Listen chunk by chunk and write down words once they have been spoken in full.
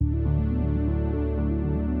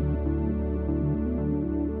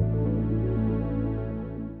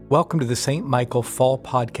Welcome to the St. Michael Fall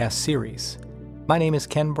Podcast Series. My name is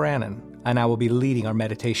Ken Brannon, and I will be leading our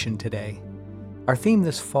meditation today. Our theme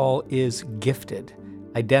this fall is Gifted,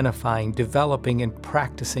 identifying, developing, and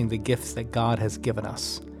practicing the gifts that God has given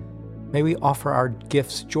us. May we offer our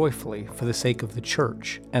gifts joyfully for the sake of the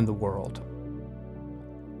church and the world.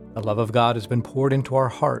 The love of God has been poured into our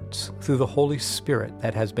hearts through the Holy Spirit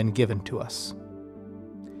that has been given to us.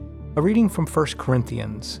 A reading from 1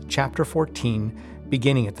 Corinthians chapter 14,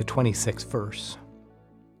 beginning at the 26th verse.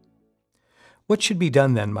 What should be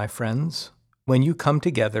done then, my friends? When you come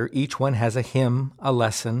together, each one has a hymn, a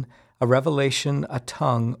lesson, a revelation, a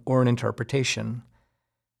tongue, or an interpretation.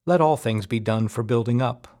 Let all things be done for building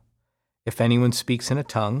up. If anyone speaks in a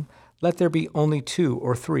tongue, let there be only 2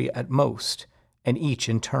 or 3 at most, and each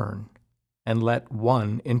in turn, and let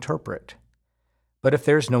one interpret. But if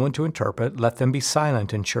there is no one to interpret, let them be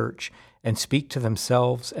silent in church, and speak to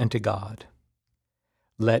themselves and to God.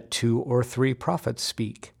 Let 2 or 3 prophets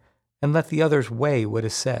speak, and let the others weigh what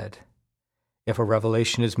is said. If a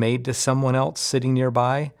revelation is made to someone else sitting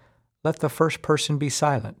nearby, let the first person be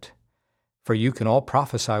silent. For you can all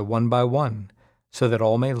prophesy one by one, so that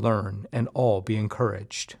all may learn and all be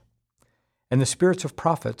encouraged. And the spirits of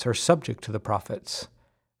prophets are subject to the prophets,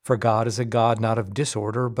 for God is a God not of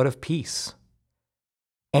disorder, but of peace.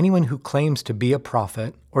 Anyone who claims to be a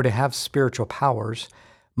prophet or to have spiritual powers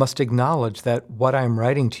must acknowledge that what I am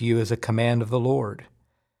writing to you is a command of the Lord.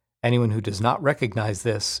 Anyone who does not recognize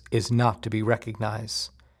this is not to be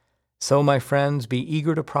recognized. So, my friends, be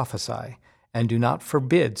eager to prophesy, and do not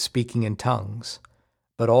forbid speaking in tongues,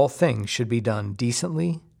 but all things should be done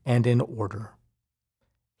decently and in order.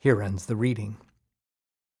 Here ends the reading.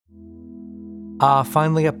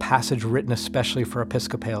 Finally, a passage written especially for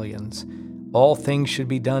Episcopalians. All things should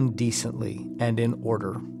be done decently and in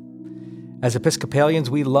order. As Episcopalians,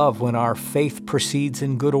 we love when our faith proceeds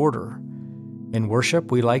in good order. In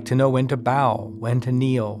worship, we like to know when to bow, when to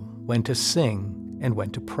kneel, when to sing, and when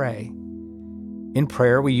to pray. In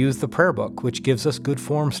prayer, we use the prayer book, which gives us good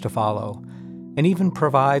forms to follow, and even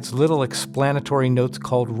provides little explanatory notes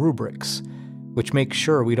called rubrics, which make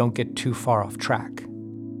sure we don't get too far off track.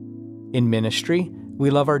 In ministry, we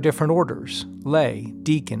love our different orders, lay,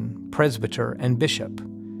 deacon, presbyter, and bishop,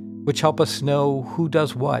 which help us know who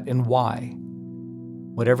does what and why.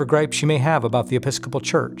 Whatever gripes you may have about the Episcopal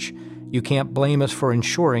Church, you can't blame us for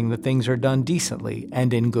ensuring that things are done decently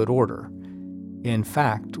and in good order. In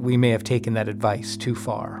fact, we may have taken that advice too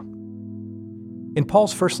far. In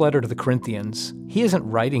Paul's first letter to the Corinthians, he isn't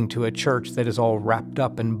writing to a church that is all wrapped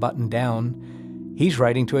up and buttoned down. He's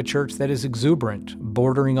writing to a church that is exuberant,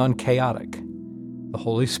 bordering on chaotic. The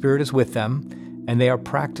Holy Spirit is with them, and they are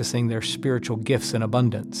practicing their spiritual gifts in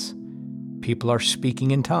abundance. People are speaking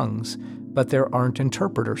in tongues, but there aren't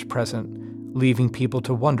interpreters present, leaving people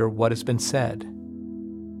to wonder what has been said.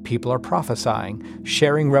 People are prophesying,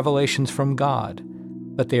 sharing revelations from God,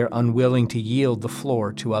 but they are unwilling to yield the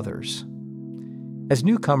floor to others. As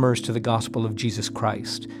newcomers to the gospel of Jesus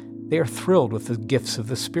Christ, they are thrilled with the gifts of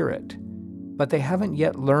the Spirit, but they haven't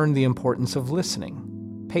yet learned the importance of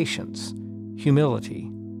listening, patience,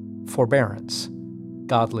 humility, forbearance,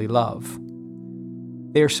 godly love.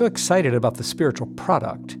 They are so excited about the spiritual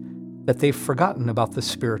product that they've forgotten about the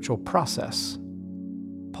spiritual process.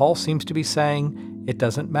 Paul seems to be saying, it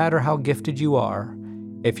doesn't matter how gifted you are,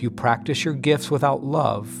 if you practice your gifts without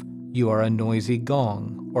love, you are a noisy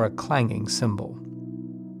gong or a clanging cymbal.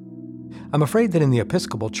 I'm afraid that in the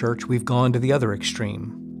Episcopal Church we've gone to the other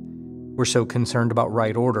extreme. We're so concerned about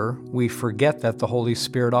right order, we forget that the Holy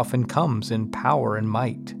Spirit often comes in power and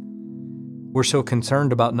might. We're so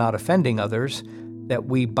concerned about not offending others that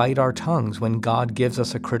we bite our tongues when God gives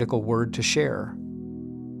us a critical word to share.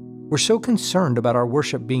 We're so concerned about our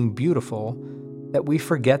worship being beautiful that we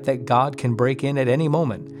forget that God can break in at any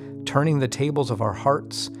moment, turning the tables of our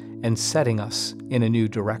hearts and setting us in a new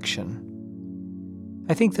direction.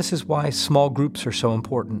 I think this is why small groups are so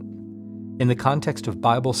important. In the context of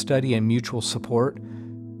Bible study and mutual support,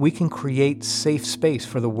 we can create safe space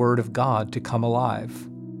for the Word of God to come alive.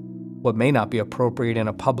 What may not be appropriate in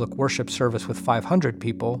a public worship service with 500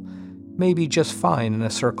 people may be just fine in a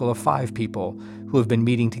circle of 5 people who have been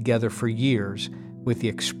meeting together for years with the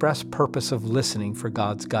express purpose of listening for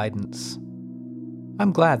God's guidance.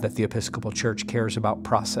 I'm glad that the Episcopal Church cares about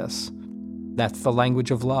process. That's the language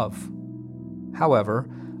of love. However,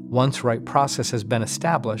 once right process has been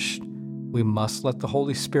established, we must let the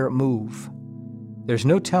Holy Spirit move. There's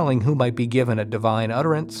no telling who might be given a divine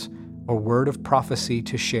utterance or word of prophecy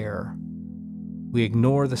to share. We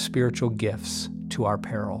ignore the spiritual gifts to our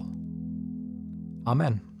peril.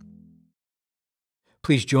 Amen.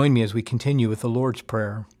 Please join me as we continue with the Lord's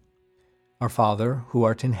Prayer. Our Father, who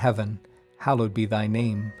art in heaven, hallowed be thy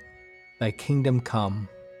name. Thy kingdom come,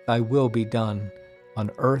 thy will be done, on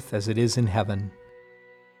earth as it is in heaven.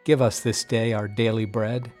 Give us this day our daily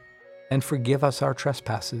bread, and forgive us our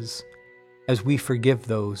trespasses, as we forgive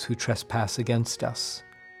those who trespass against us.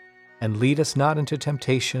 And lead us not into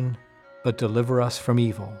temptation, but deliver us from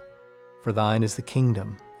evil. For thine is the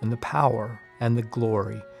kingdom, and the power, and the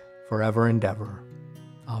glory, forever and ever.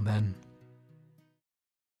 Amen.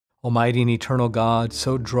 Almighty and eternal God,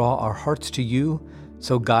 so draw our hearts to you,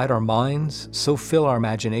 so guide our minds, so fill our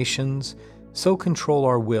imaginations, so control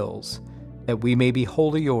our wills, that we may be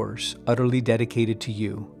wholly yours, utterly dedicated to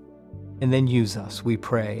you. And then use us, we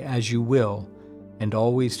pray, as you will, and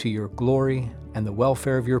always to your glory and the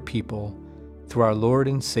welfare of your people, through our Lord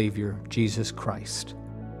and Savior, Jesus Christ.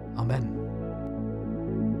 Amen.